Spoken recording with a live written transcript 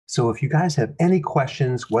So if you guys have any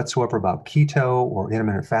questions whatsoever about keto or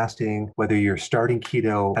intermittent fasting, whether you're starting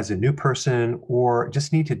keto as a new person or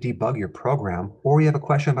just need to debug your program, or you have a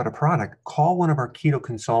question about a product, call one of our keto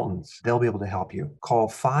consultants. They'll be able to help you. Call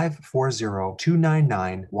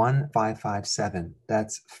 540-299-1557.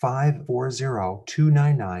 That's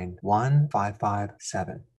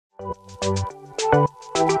 540-299-1557.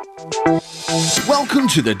 Welcome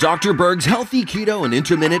to the Dr. Berg's Healthy Keto and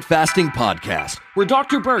Intermittent Fasting Podcast, where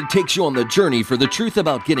Dr. Berg takes you on the journey for the truth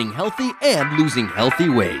about getting healthy and losing healthy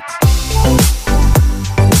weight.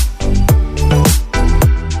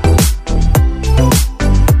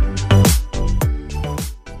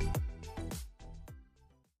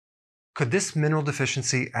 Could this mineral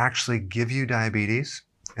deficiency actually give you diabetes?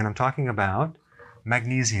 And I'm talking about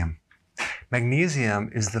magnesium.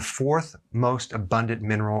 Magnesium is the fourth most abundant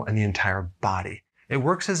mineral in the entire body. It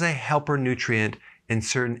works as a helper nutrient in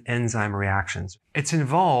certain enzyme reactions. It's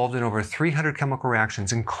involved in over 300 chemical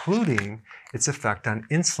reactions, including its effect on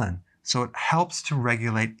insulin. So it helps to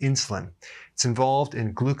regulate insulin. It's involved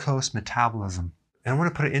in glucose metabolism. And I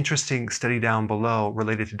want to put an interesting study down below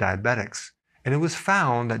related to diabetics. And it was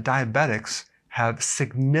found that diabetics have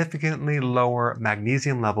significantly lower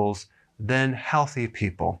magnesium levels than healthy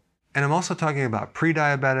people. And I'm also talking about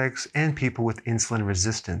pre-diabetics and people with insulin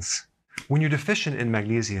resistance. When you're deficient in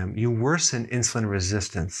magnesium, you worsen insulin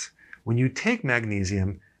resistance. When you take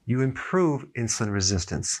magnesium, you improve insulin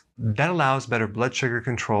resistance. That allows better blood sugar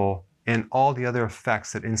control and all the other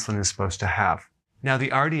effects that insulin is supposed to have. Now, the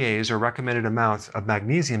RDAs, or recommended amounts of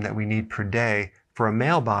magnesium that we need per day for a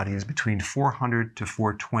male body, is between 400 to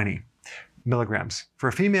 420 milligrams. For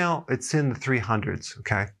a female, it's in the 300s,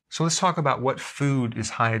 okay? So let's talk about what food is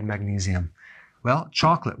high in magnesium. Well,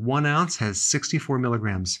 chocolate, 1 ounce has 64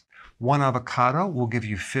 milligrams. 1 avocado will give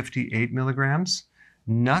you 58 milligrams.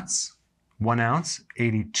 Nuts, 1 ounce,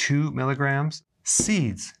 82 milligrams.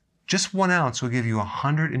 Seeds, just 1 ounce will give you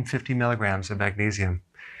 150 milligrams of magnesium.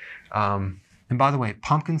 And by the way,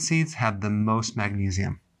 pumpkin seeds have the most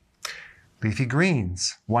magnesium. Leafy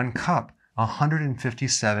greens, 1 cup,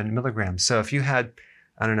 157 milligrams. So if you had,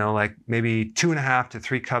 I don't know, like maybe 2.5 to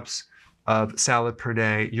 3 cups of salad per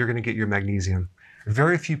day, you're going to get your magnesium.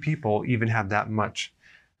 Very few people even have that much.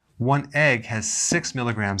 1 egg has 6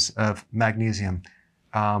 milligrams of magnesium.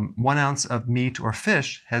 1 ounce of meat or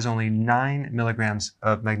fish has only 9 milligrams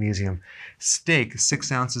of magnesium. Steak,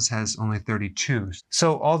 6 ounces, has only 32.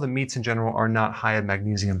 So all the meats in general are not high in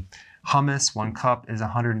magnesium. Hummus, 1 cup, is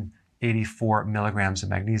 184 milligrams of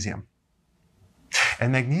magnesium.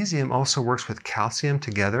 And magnesium also works with calcium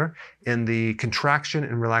together in the contraction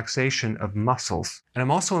and relaxation of muscles. And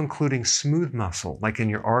I'm also including smooth muscle, like in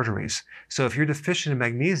your arteries. So if you're deficient in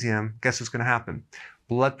magnesium, guess what's going to happen?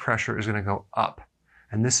 Blood pressure is going to go up.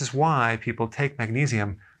 And this is why people take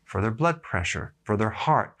magnesium for their blood pressure, for their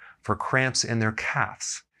heart, for cramps in their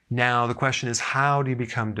calves. Now, the question is, how do you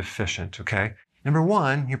become deficient, okay? Number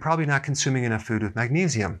one, you're probably not consuming enough food with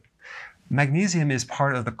magnesium. Magnesium is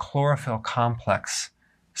part of the chlorophyll complex.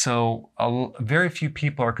 So very few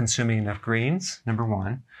people are consuming enough greens, number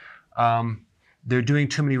one. They're doing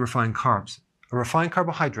too many refined carbs. A refined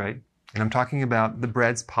carbohydrate, and I'm talking about the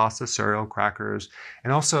breads, pasta, cereal, crackers,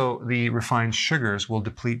 and also the refined sugars, will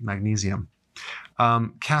deplete magnesium.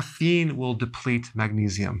 Caffeine will deplete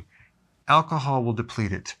magnesium. Alcohol will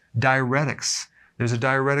deplete it. Diuretics. There's a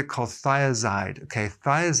diuretic called thiazide. Okay,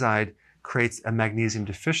 thiazide creates a magnesium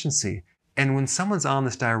deficiency. And when someone's on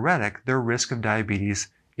this diuretic, their risk of diabetes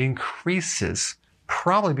increases,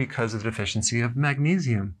 probably because of the deficiency of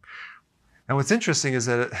magnesium. Now, what's interesting is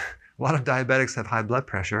that a lot of diabetics have high blood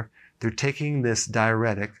pressure. They're taking this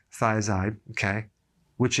diuretic, thiazide, okay,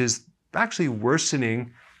 which is actually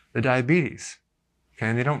worsening the diabetes. Okay,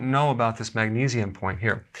 and they don't know about this magnesium point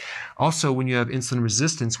here. Also, when you have insulin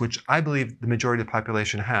resistance, which I believe the majority of the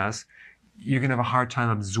population has, you're going to have a hard time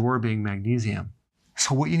absorbing magnesium.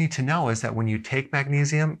 So what you need to know is that when you take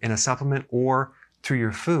magnesium in a supplement or through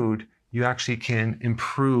your food, you actually can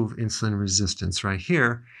improve insulin resistance right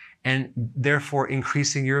here, and therefore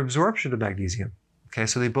increasing your absorption of magnesium. Okay,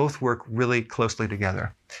 so they both work really closely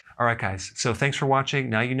together. All right, guys, so thanks for watching.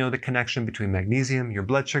 Now you know the connection between magnesium, your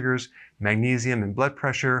blood sugars, magnesium and blood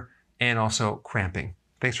pressure, and also cramping.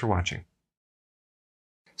 Thanks for watching.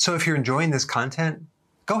 So if you're enjoying this content,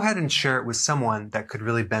 go ahead and share it with someone that could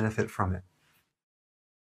really benefit from it.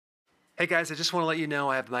 Hey guys, I just want to let you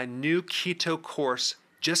know I have my new keto course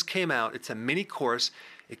just came out. It's a mini course.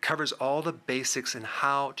 It covers all the basics and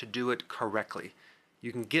how to do it correctly.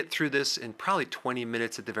 You can get through this in probably 20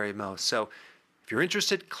 minutes at the very most. So if you're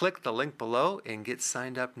interested, click the link below and get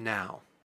signed up now.